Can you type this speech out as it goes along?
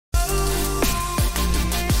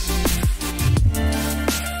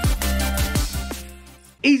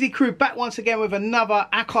Easy Crew back once again with another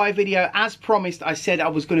AKAI video. As promised, I said I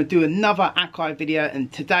was going to do another AKAI video,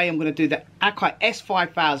 and today I'm going to do the AKAI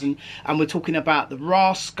S5000, and we're talking about the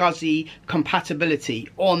RASCSI compatibility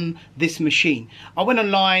on this machine. I went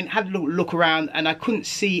online, had a little look around, and I couldn't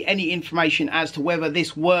see any information as to whether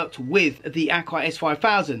this worked with the AKAI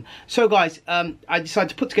S5000. So guys, I decided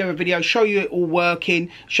to put together a video, show you it all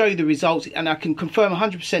working, show you the results, and I can confirm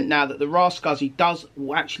 100% now that the RASCSI does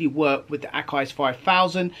actually work with the AKAI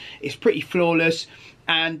S5000. It's pretty flawless,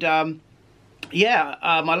 and yeah,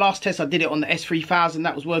 my last test I did it on the S3000.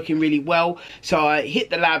 That was working really well. So I hit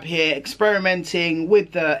the lab here experimenting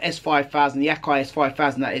with the S5000, the AKAI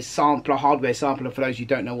S5000. That is sampler, hardware sampler, for those who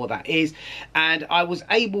don't know what that is. And I was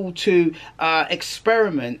able to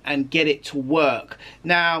experiment and get it to work.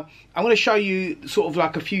 Now I'm going to show you sort of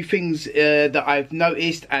like a few things that I've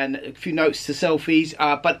noticed and a few notes to selfies,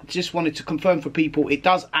 but just wanted to confirm for people it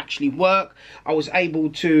does actually work. I was able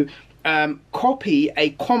to copy a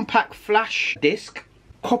compact flash disk,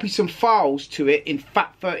 copy some files to it in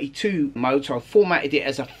FAT32 mode, so I formatted it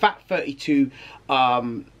as a FAT32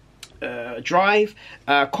 drive,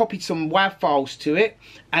 copied some WAV files to it,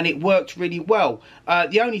 and it worked really well.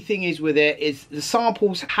 The only thing is with it is the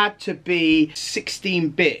samples had to be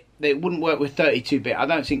 16-bit. They wouldn't work with 32-bit. I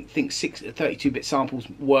don't think 32-bit samples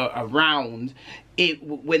were around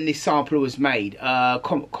when this sampler was made.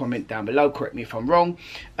 Comment down below, correct me if I'm wrong,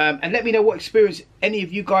 and let me know what experience any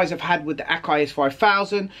of you guys have had with the AKAI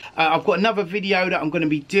S5000. I've got another video that I'm going to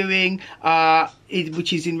be doing,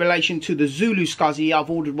 which is in relation to the Zulu SCSI.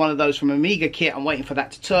 I've ordered one of those from Amiga Kit. I'm waiting for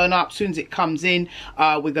that to turn up. As soon as it comes in,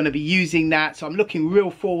 we're going to be using that, so I'm looking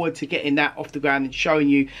real forward to getting that off the ground and showing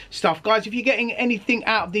you stuff. Guys, if you're getting anything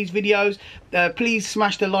out of these videos, please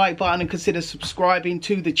smash the like button and consider subscribing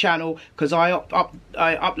to the channel, because I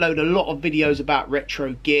upload a lot of videos about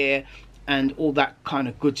retro gear and all that kind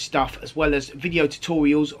of good stuff, as well as video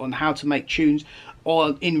tutorials on how to make tunes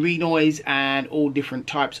in Renoise and all different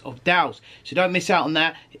types of DAWs. So don't miss out on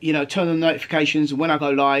that. You know, turn on notifications when I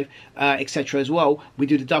go live, etc. as well. We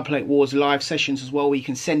do the Dub Plate Wars live sessions as well, where you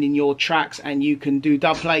can send in your tracks and you can do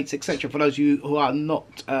dub plates, etc. for those of you who are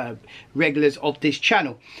not regulars of this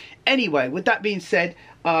channel. Anyway, with that being said,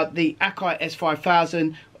 the AKAI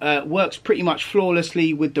S5000 works pretty much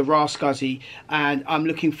flawlessly with the RASCSI, and I'm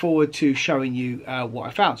looking forward to showing you what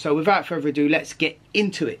I found. So without further ado, let's get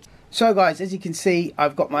into it. So guys, as you can see,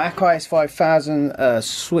 I've got my AKAI S5000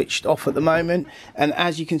 switched off at the moment, and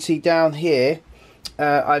as you can see down here,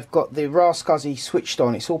 I've got the RASCSI switched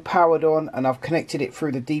on. It's all powered on, and I've connected it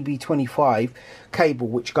through the DB25 cable,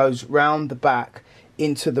 which goes round the back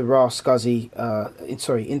into the RASCSI,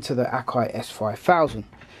 into the AKAI S5000.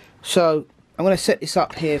 So I'm going to set this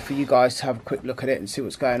up here for you guys to have a quick look at it and see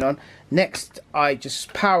what's going on. Next, I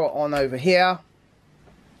just power on over here,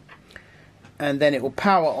 and then it will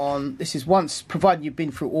power on. This is once, provided you've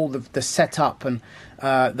been through all the setup and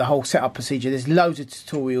the whole setup procedure. There's loads of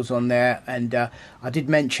tutorials on there, and I did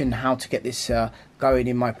mention how to get this going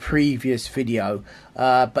in my previous video,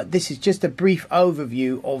 but this is just a brief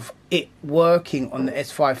overview of it working on the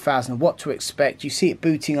S5000, what to expect. You see it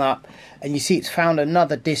booting up, and you see it's found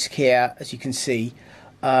another disc here, as you can see,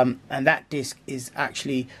 and that disc is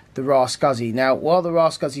actually the RASCSI. Now, while the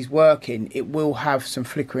RASCSI is working, it will have some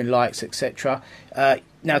flickering lights, etc.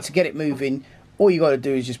 Now, to get it moving, all you got to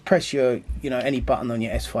do is just press your, any button on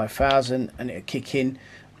your S5000, and it'll kick in.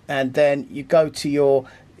 And then you go to your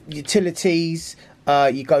utilities,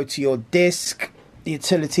 you go to your disc, the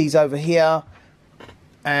utilities over here,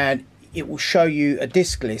 and it will show you a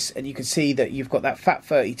disc list, and you can see that you've got that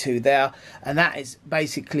FAT32 there, and that is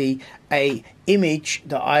basically a image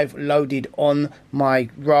that I've loaded on my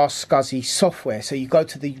RASCSI software. So you go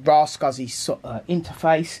to the RASCSI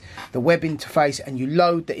interface, the web interface, and you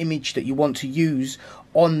load the image that you want to use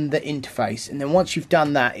on the interface, and then once you've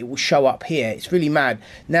done that, it will show up here. It's really mad.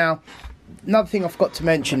 Now, another thing I've got to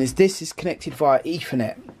mention is this is connected via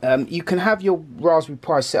Ethernet. You can have your Raspberry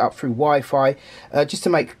Pi set up through Wi-Fi, just to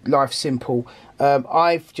make life simple.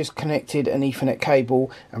 I've just connected an Ethernet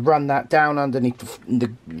cable and run that down underneath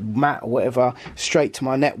the mat or whatever, straight to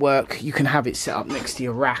my network. You can have it set up next to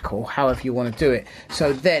your rack or however you want to do it.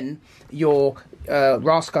 So then your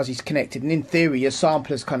RASCSI is connected, and in theory your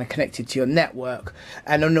sampler is kind of connected to your network,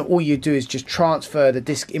 and then all you do is just transfer the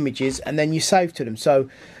disk images and then you save to them. So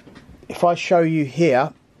if I show you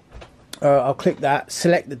here, I'll click that,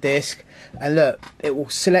 select the disk, and look, it will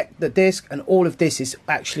select the disk, and all of this is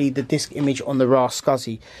actually the disk image on the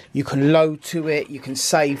RASCSI. You can load to it, you can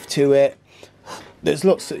save to it. There's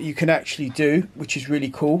lots that you can actually do, which is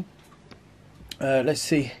really cool. Let's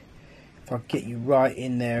see if If I get you right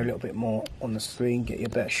in there a little bit more on the screen, get you a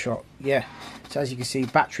better shot. Yeah, so as you can see,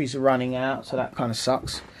 batteries are running out, so that kind of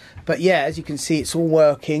sucks. But yeah, as you can see, it's all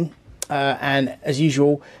working. And as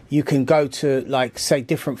usual, you can go to, like, say,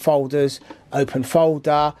 different folders, open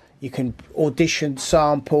folder. You can audition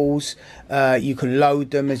samples. You can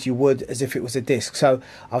load them as you would as if it was a disc. So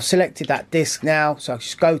I've selected that disc now, so I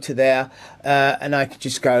just go to there, and I can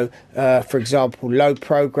just go, for example, load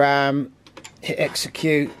program, hit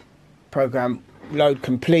execute. Program load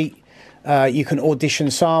complete. You can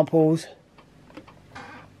audition samples.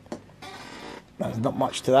 There's not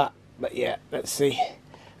much to that, but yeah, let's see.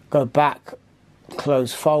 Go back,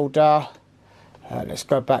 close folder. Let's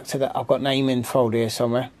go back to that. I've got name in folder here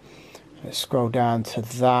somewhere. Let's scroll down to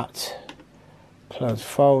that. Close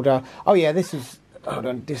folder. Oh yeah, this is, hold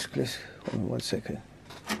on, disk list. One second.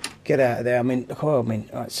 Get out of there. All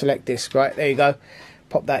right, select disk. Right, there you go.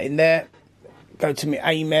 Pop that in there. Go to me,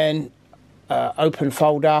 Amen. Open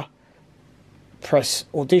folder, press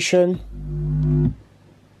audition.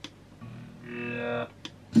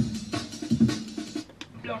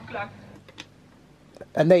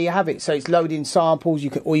 And there you have it. So it's loading samples. You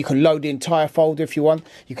can load the entire folder if you want.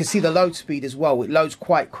 You can see the load speed as well. It loads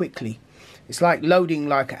quite quickly. It's like loading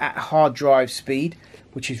like at hard drive speed,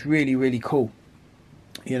 which is really, really cool.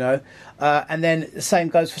 You know, and then the same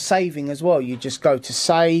goes for saving as well. You just go to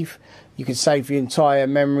save. You can save your entire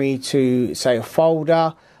memory to, say, a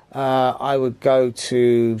folder. I would go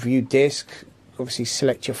to view disk. Obviously,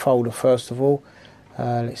 select your folder first of all.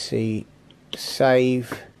 Let's see,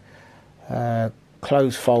 save,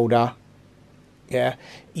 close folder. Yeah,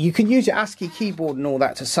 you can use your ASCII keyboard and all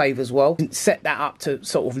that to save as well. Set that up to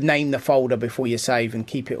sort of name the folder before you save and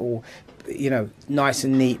keep it all, you know, nice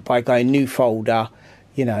and neat by going new folder.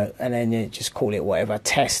 You know, and then you just call it whatever,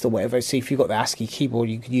 test or whatever. See, if you've got the ASCII keyboard,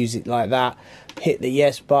 you can use it like that. Hit the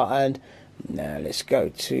yes button. Now let's go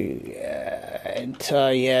to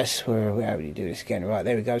enter yes. How do you do this again? Right,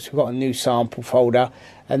 there we go. So we've got a new sample folder,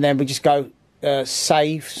 and then we just go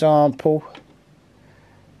save sample,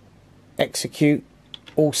 execute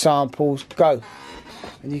all samples, go.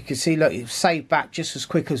 And you can see, look, it's saved back just as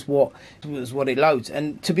quick as what it loads.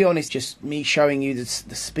 And to be honest, just me showing you the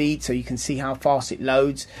speed so you can see how fast it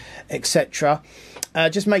loads, etc.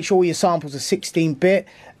 Just make sure all your samples are 16-bit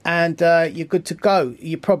and you're good to go.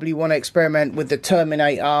 You probably want to experiment with the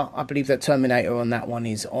Terminator. I believe that Terminator on that one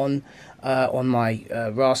is on my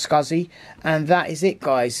RASCSI. And that is it,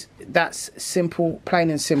 guys. That's simple,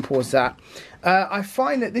 plain and simple as that. I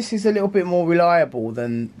find that this is a little bit more reliable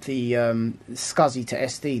than the SCSI to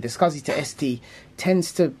SD. The SCSI to SD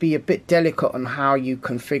tends to be a bit delicate on how you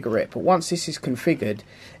configure it, but once this is configured,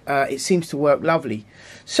 it seems to work lovely.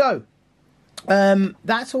 So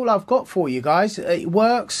that's all I've got for you guys. It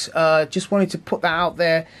works. Just wanted to put that out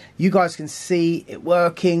there. You guys can see it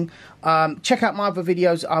working. Check out my other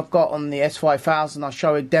videos I've got on the S5000. I'll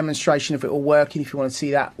show a demonstration of it all working if you want to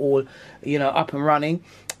see that all, you know, up and running.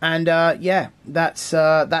 And yeah, that's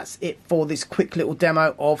it for this quick little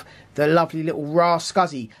demo of the lovely little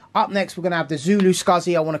RASCSI. Up next, we're going to have the Zulu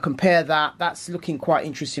SCSI. I want to compare that. That's looking quite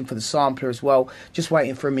interesting for the sampler as well. Just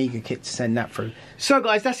waiting for Amiga Kit to send that through. So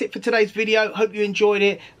guys, that's it for today's video. Hope you enjoyed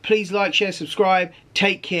it. Please like, share, subscribe.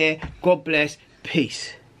 Take care. God bless.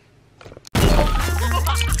 Peace.